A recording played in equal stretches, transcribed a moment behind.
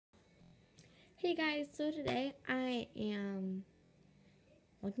Hey guys, so today I am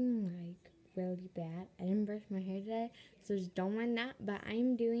looking like really bad. I didn't brush my hair today, so just don't mind that. But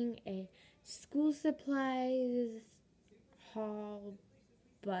I'm doing a school supplies haul,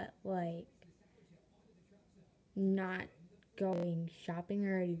 but like not going shopping. I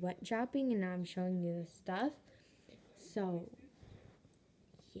already went shopping and now I'm showing you the stuff. So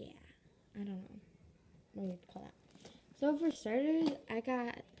yeah, I don't know what you'd call that. So for starters, I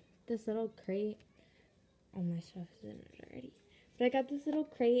got this little crate. All my stuff is in it already. But I got this little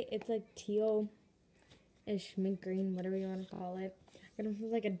crate. It's like teal-ish, mint green, whatever you want to call it. I got it for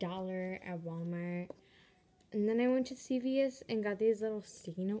like $1 at Walmart. And then I went to CVS and got these little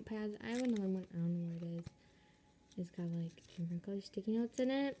sticky note pads. I have another one. I don't know where it is. It's got like different color sticky notes in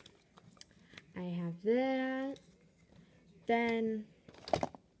it. I have that. Then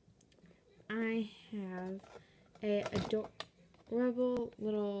I have a adorable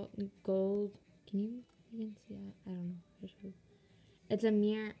little gold. Can you even see that? I don't know. It's a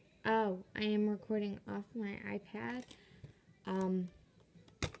mirror. Oh, I am recording off my iPad. I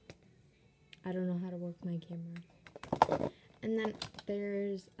don't know how to work my camera. And then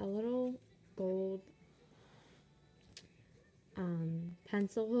there's a little gold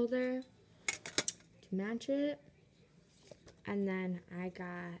pencil holder to match it. And then I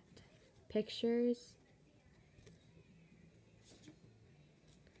got pictures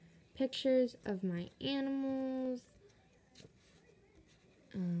of my animals.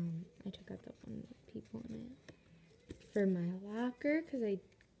 I took out the one with people in it for my locker because I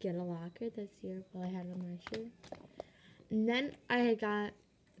get a locker this year. Well, I had one last year. And then I got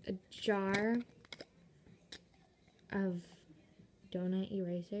a jar of donut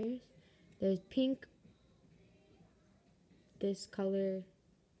erasers. There's pink, this color,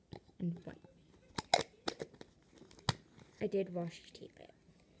 and white. I did washi tape it.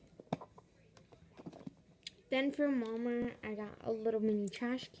 Then from Walmart, I got a little mini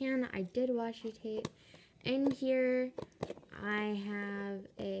trash can. I did washi tape. And here, I have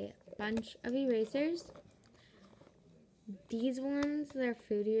a bunch of erasers. These ones, they're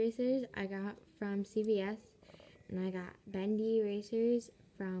food erasers I got from CVS. And I got bendy erasers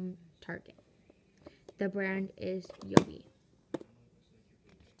from Target. The brand is Yobi.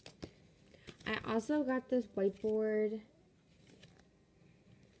 I also got this whiteboard.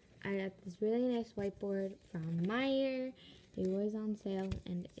 I got this really nice whiteboard from Meyer. It was on sale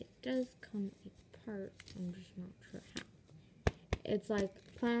and it does come apart. I'm just not sure how. It's like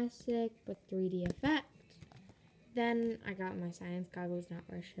plastic with 3D effect. Then I got my science goggles, not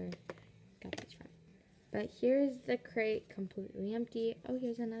really sure. Got these from. But here's the crate completely empty. Oh,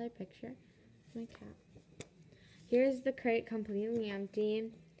 here's another picture. My cat. Here's the crate completely empty.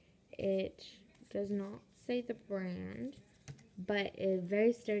 It does not say the brand, but it's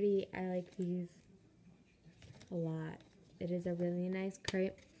very sturdy. I like these a lot. It is a really nice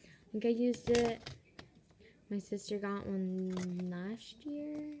crate. I think I used it. My sister got one last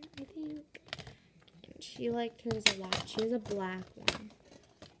year, I think. And she liked hers a lot. She has a black one,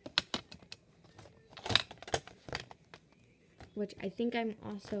 which I think I'm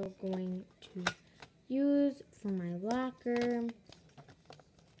also going to use for my locker.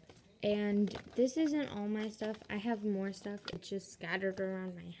 And this isn't all my stuff. I have more stuff. It's just scattered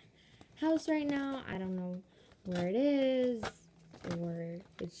around my house right now. I don't know where it is, or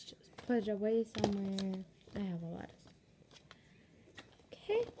it's just put away somewhere. I have a lot of stuff.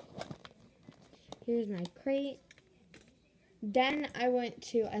 Okay. Here's my crate. Then I went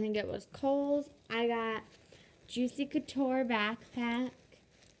to, I think it was Kohl's. I got Juicy Couture backpack.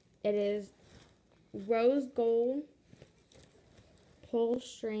 It is rose gold pull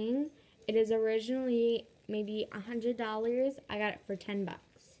string. It is originally maybe $100. I got it for $10.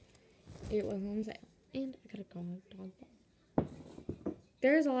 It was on sale. And I got a dog ball.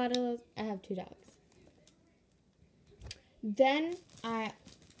 There's a lot of those. I have 2 dogs. Then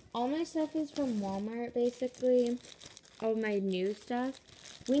all my stuff is from Walmart basically. All my new stuff.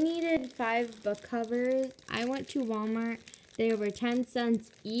 We needed 5 book covers. I went to Walmart. They were 10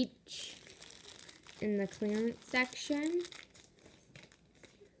 cents each in the clearance section.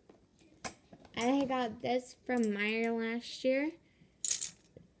 I got this from Meyer last year.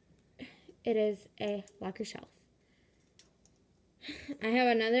 It is a locker shelf. I have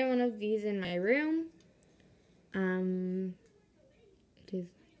another one of these in my room. It is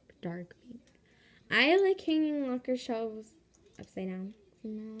dark pink. I like hanging locker shelves upside down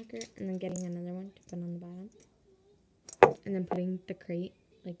from my locker and then getting another one to put on the bottom. And then putting the crate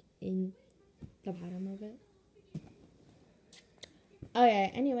like in the bottom of it.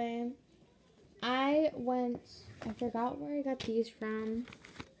 Okay, anyway. I forgot where I got these from.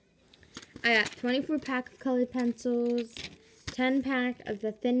 I got 24 pack of colored pencils, 10 pack of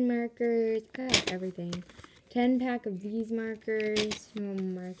the thin markers. I got everything. 10 pack of these markers, normal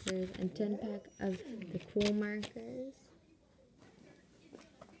markers, and 10 pack of the cool markers.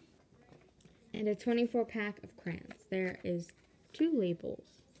 And a 24 pack of crayons. There is 2 labels.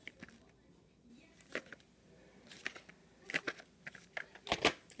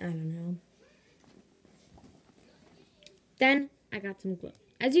 I don't know. Then I got some glue.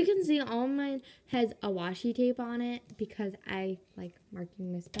 As you can see, all of mine has a washi tape on it because I like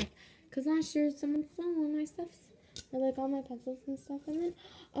marking my stuff. Because last year someone stole all my stuff. Or like all my pencils and stuff. And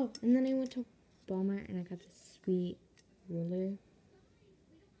then I went to Walmart and I got this sweet ruler.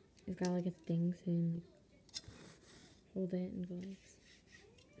 It's got like a thing so you can like hold it and go like.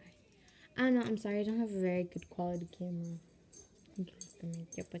 I don't know, I'm sorry, I don't have a very good quality camera. In case I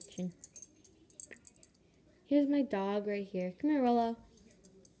make your button. Here's my dog right here. Come here, Rollo.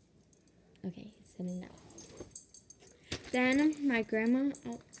 Okay, he's sitting down. Then my grandma,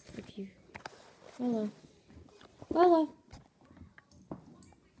 Rollo.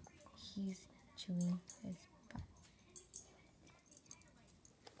 He's chewing his butt.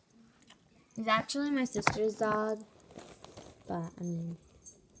 He's actually my sister's dog, but I mean,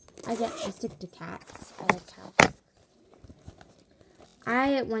 I stick to cats. I like cats.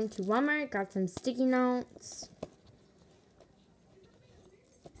 I went to Walmart, got some sticky notes,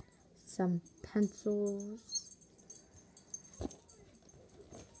 some pencils,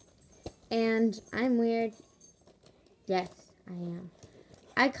 and I'm weird. Yes, I am.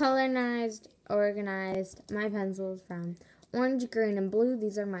 I organized my pencils from orange, green, and blue.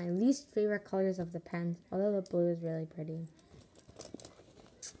 These are my least favorite colors of the pens, although the blue is really pretty.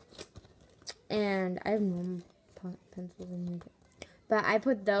 And I have normal pencils in here. But I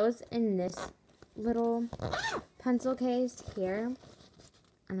put those in this little pencil case here.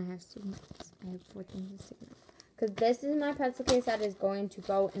 And I have sticky notes. I have 4 things of sticky notes. Because this is my pencil case that is going to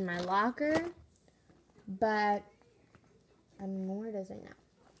go in my locker. But I don't know where it is right now.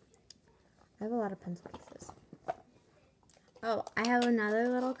 I have a lot of pencil cases. Oh, I have another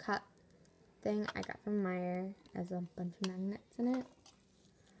little cup thing I got from Meijer. It has a bunch of magnets in it.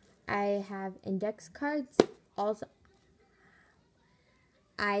 I have index cards. Also,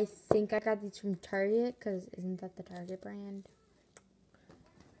 I think I got these from Target, because isn't that the Target brand?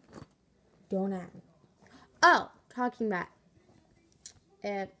 Don't ask me. Oh, talking about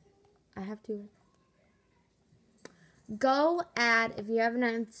it. I have to go add, if you have an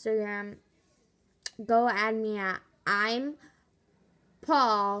Instagram, go add me at I'm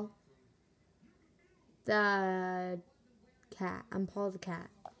Paul the cat. I'm Paul the cat.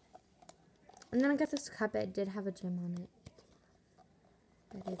 And then I got this cup. It did have a gem on it.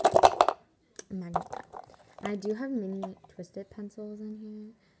 But it's a magnet cup. And I do have mini twisted pencils in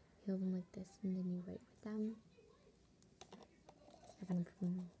here. You hold them like this and then you write with them. I got them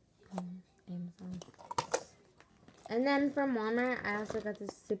from Amazon. And then from Walmart, I also got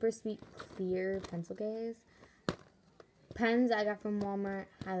this super sweet clear pencil case. Pens I got from Walmart.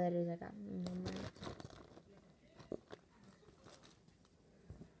 Highlighters I got from Walmart.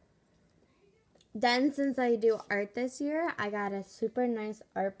 Then, since I do art this year, I got a super nice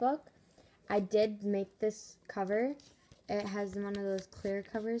art book. I did make this cover. It has one of those clear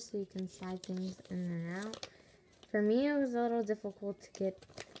covers so you can slide things in and out. For me, it was a little difficult to get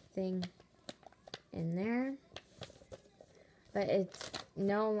the thing in there. But it's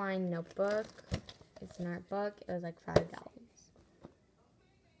no line notebook. It's an art book. It was like $5.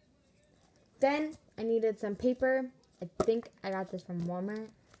 Then, I needed some paper. I think I got this from Walmart.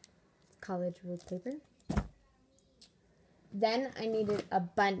 College ruled paper. Then I needed a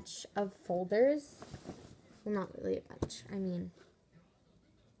bunch of folders. Well, not really a bunch. I mean,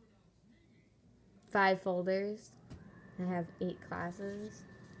 5 folders. I have 8 classes.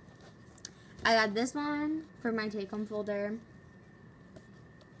 I got this one for my take-home folder.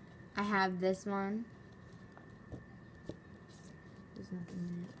 I have this one. There's nothing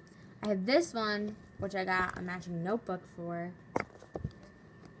in it. I have this one, which I got a matching notebook for.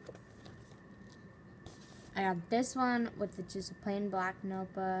 I got this one with just a plain black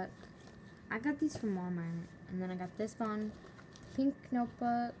notebook. I got these from Walmart. And then I got this one, pink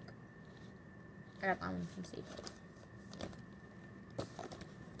notebook. I got that one from Staples.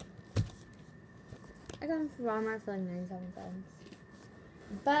 I got them from Walmart for like 97 cents.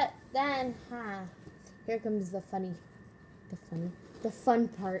 But then, here comes the fun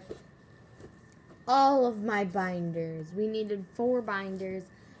part. All of my binders. We needed 4 binders.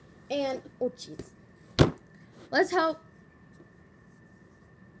 And, oh jeez. Let's hope.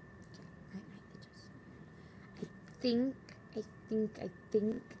 I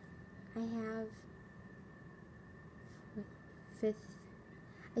think I have fifth.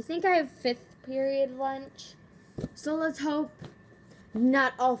 I think I have fifth period lunch. So let's hope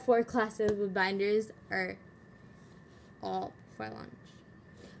not all 4 classes with binders are all for lunch.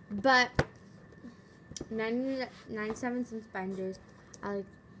 But 97 cents binders. I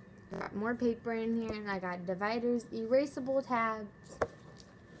got more paper in here, and I got dividers, erasable tabs.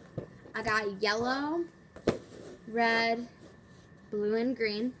 I got yellow, red, blue, and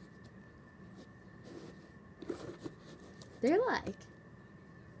green. They're like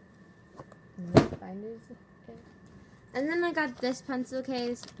binders. And then I got this pencil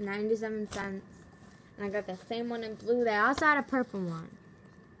case, 97 cents. And I got the same one in blue. They also had a purple one.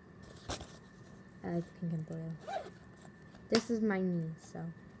 I like pink and blue. This is my niece, so.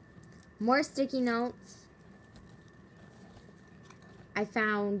 More sticky notes. I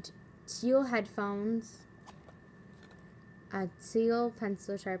found teal headphones. A teal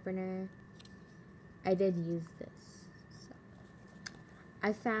pencil sharpener. I did use this. So.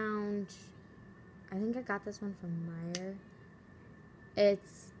 I found, I think I got this one from Meijer.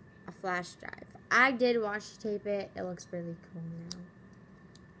 It's a flash drive. I did washi tape it. It looks really cool now.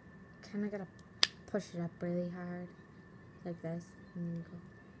 Kind of gotta push it up really hard. Like this. And then go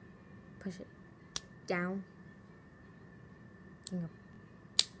push it down. And go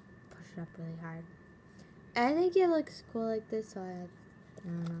push it up really hard. I think it looks cool like this, so I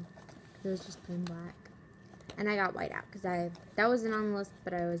don't know. It was just plain black. And I got white out because that wasn't on the list,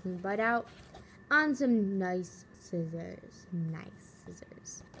 but I always need white out on some nice scissors. Nice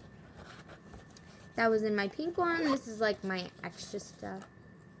scissors. That was in my pink one. This is like my extra stuff.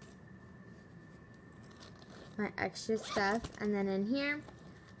 My extra stuff. And then in here,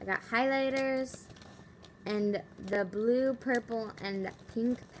 I got highlighters and the blue, purple, and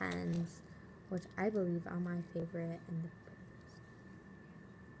pink pens, which I believe are my favorite. And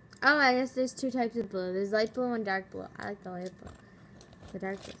oh, I guess there's 2 types of blue. There's light blue and dark blue. I like the light blue. The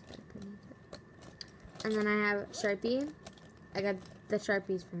dark is pretty too. And then I have Sharpie. I got the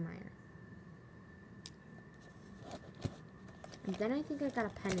Sharpies from Meijer. And then I think I got a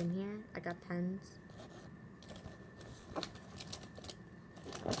pen in here. I got pens.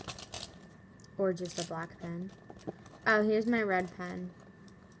 Or just a black pen. Oh, here's my red pen.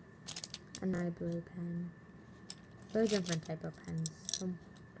 And my blue pen. They're different type of pens. So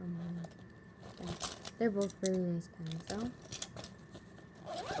don't mind. They're both really nice pens, though.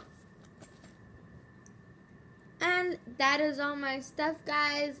 And that is all my stuff,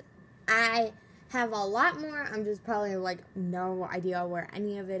 guys. I have a lot more. I'm just probably like no idea where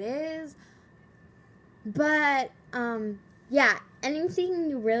any of it is. But yeah, anything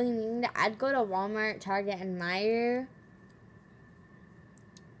you really need, I'd go to Walmart, Target, and Meijer.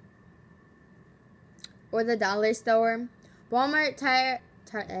 Or the dollar store. Walmart,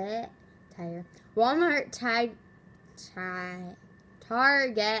 Walmart,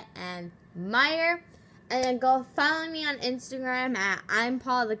 Target, and Meijer. And then go follow me on Instagram at I'm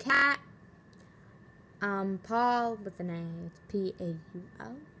Paul the Cat. Paul with an A. It's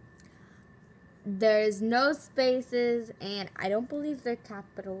P-A-U-L. There's no spaces, and I don't believe they're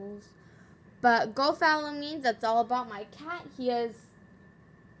capitals. But go follow me. That's all about my cat. He is,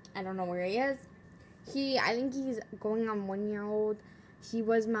 I don't know where he is. I think he's going on 1 year old. He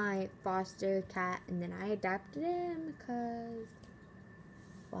was my foster cat, and then I adopted him because,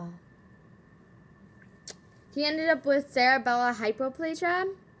 well, he ended up with cerebellar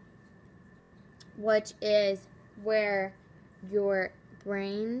hypoplasia, which is where your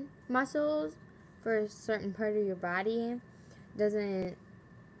brain muscles for a certain part of your body doesn't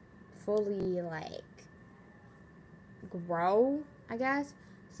fully, like, grow, I guess.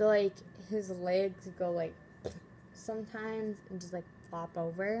 So, like, his legs go, like, sometimes and just, like, flop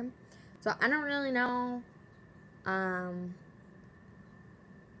over. So, I don't really know.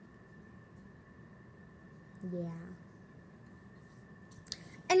 Yeah.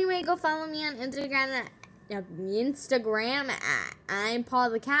 Anyway, go follow me on Instagram at I'm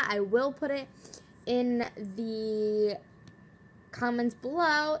Paul the Cat. I will put it in the comments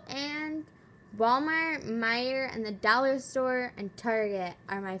below. And Walmart, Meijer, and the dollar store and Target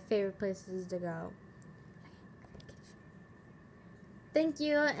are my favorite places to go. Thank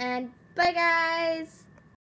you, and bye, guys.